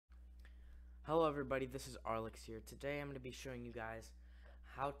Hello everybody, this is Arlix here. Today I'm going to be showing you guys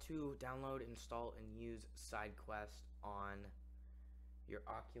how to download, install, and use SideQuest on your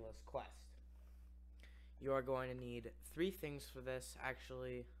Oculus Quest. You are going to need 3 things for this,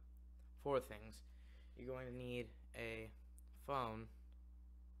 actually 4 things. You're going to need a phone,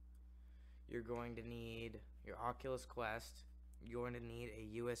 you're going to need your Oculus Quest, you're going to need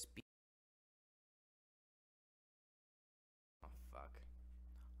a USB. Oh fuck.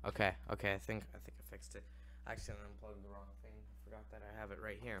 Okay, I think I fixed it. I accidentally unplugged the wrong thing. I forgot that I have it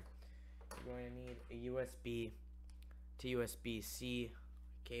right here. You're going to need a USB to USB-C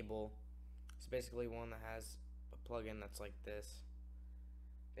cable. It's basically one that has a plug-in that's like this.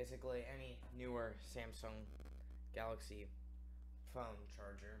 Basically any newer Samsung Galaxy phone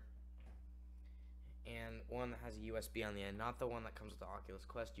charger. And one that has a USB on the end, not the one that comes with the Oculus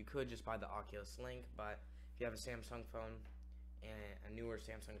Quest. You could just buy the Oculus Link, but if you have a Samsung phone and a newer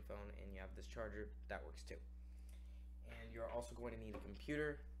Samsung phone and you have this charger, that works too. And you're also going to need a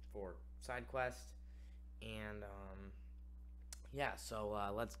computer for SideQuest. And yeah, so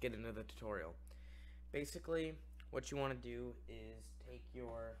let's get into the tutorial. Basically, what you want to do is take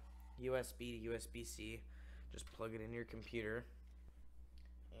your USB to USB-C, just plug it in your computer,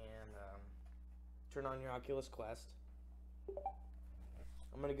 and turn on your Oculus Quest.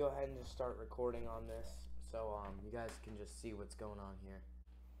 I'm going to go ahead and just start recording on this so you guys can just see what's going on here.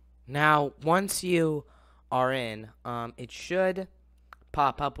 Now, once you are in, it should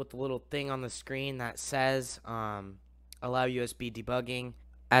pop up with a little thing on the screen that says allow USB debugging.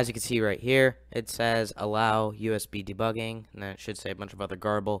 As you can see right here, it says allow USB debugging, and then it should say a bunch of other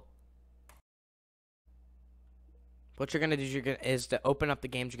garble. What you're going to do is to open up the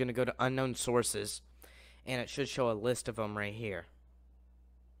games, you're going to go to unknown sources, and it should show a list of them right here.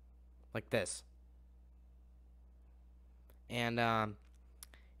 Like this. And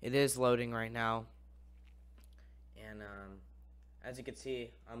it is loading right now. And as you can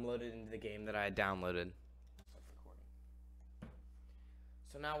see, I'm loaded into the game that I had downloaded.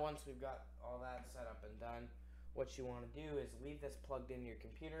 So now once we've got all that set up and done, what you want to do is leave this plugged into your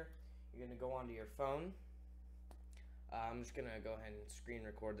computer. You're going to go onto your phone. I'm just going to go ahead and screen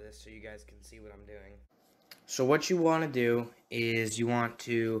record this so you guys can see what I'm doing. So what you want to do is you want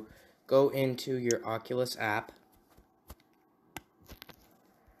to go into your Oculus app.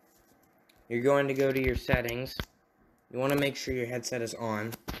 You're going to go to your settings. You want to make sure your headset is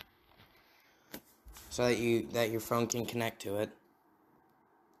on so that your phone can connect to it.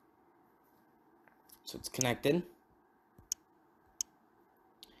 So it's connected.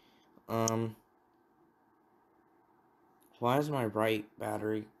 Why is my right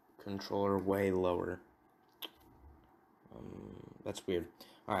battery controller way lower? That's weird.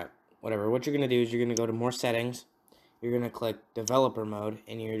 Alright, whatever. What you're going to do is you're going to go to more settings. You're going to click developer mode,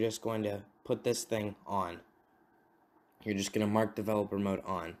 and you're just going to put this thing on. You're just going to mark developer mode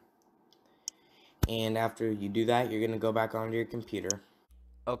on. And after you do that, you're going to go back onto your computer.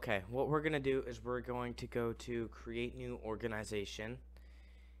 Okay, what we're going to do is we're going to go to create new organization.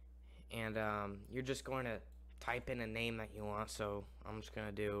 And you're just going to type in a name that you want. So I'm just going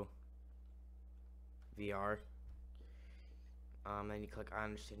to do VR. Then you click I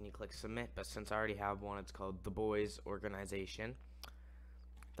understand and you click submit, but since I already have one, it's called the Boys Organization.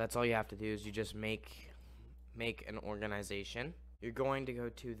 That's all you have to do is you just make an organization. You're going to go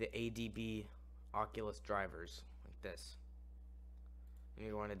to the ADB Oculus Drivers like this, and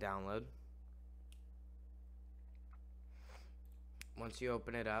you're going to download. Once you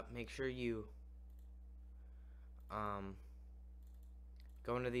open it up, make sure you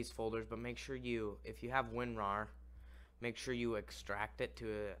go into these folders, but make sure you, if you have WinRAR, make sure you extract it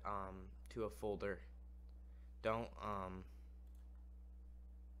to a folder. Don't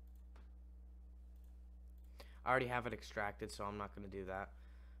I already have it extracted, so I'm not going to do that.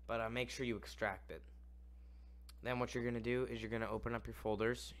 But make sure you extract it. Then what you're going to do is you're going to open up your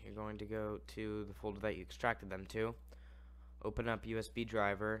folders. You're going to go to the folder that you extracted them to. Open up USB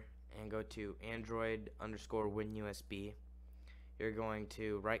driver and go to Android_WinUSB. You're going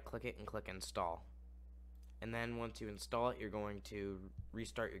to right click it and click install. And then once you install it, you're going to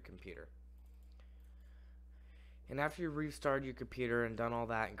restart your computer. And after you restarted your computer and done all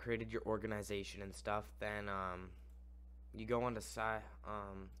that and created your organization and stuff, then you go into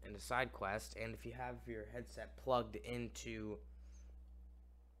SideQuest, and if you have your headset plugged into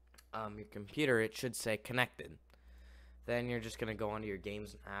your computer, it should say connected. Then you're just going to go onto your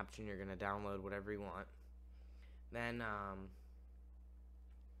games and apps, and you're going to download whatever you want. Then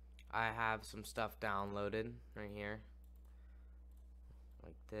I have some stuff downloaded right here,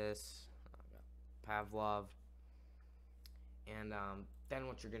 like this, Pavlov, and then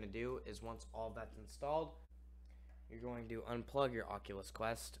what you're going to do is once all of that's installed, you're going to unplug your Oculus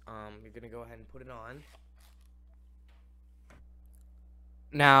Quest. You're going to go ahead and put it on.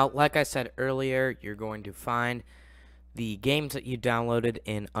 Now, like I said earlier, you're going to find the games that you downloaded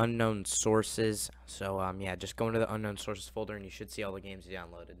in unknown sources. So, yeah, just go into the unknown sources folder and you should see all the games you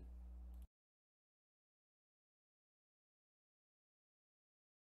downloaded.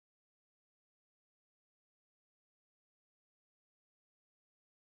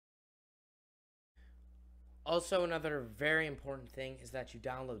 Also, another very important thing is that you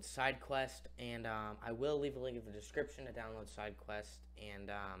download SideQuest, and I will leave a link in the description to download SideQuest, and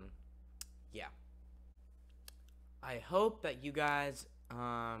yeah. I hope that you guys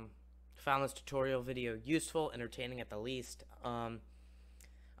found this tutorial video useful, entertaining at the least. I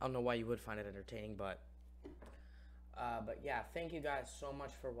don't know why you would find it entertaining, but yeah, thank you guys so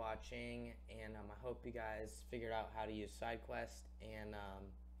much for watching, and I hope you guys figured out how to use SideQuest, and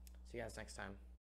see you guys next time.